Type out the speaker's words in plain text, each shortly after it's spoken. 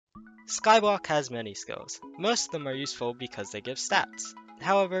Skyblock has many skills. Most of them are useful because they give stats.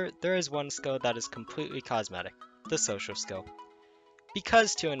 However, there is one skill that is completely cosmetic, the social skill.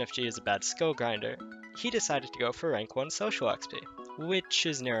 Because 2NFG is a bad skill grinder, he decided to go for rank 1 social XP, which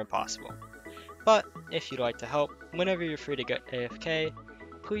is near impossible. But if you'd like to help, whenever you're free to get AFK,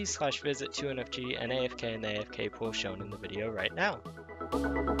 please visit 2NFG and AFK in the AFK pool shown in the video right now.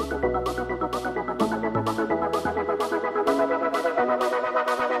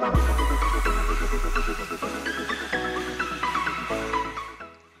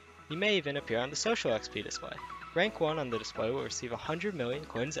 You may even appear on the social XP display. Rank 1 on the display will receive 100 million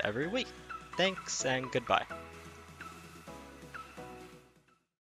coins every week. Thanks and goodbye.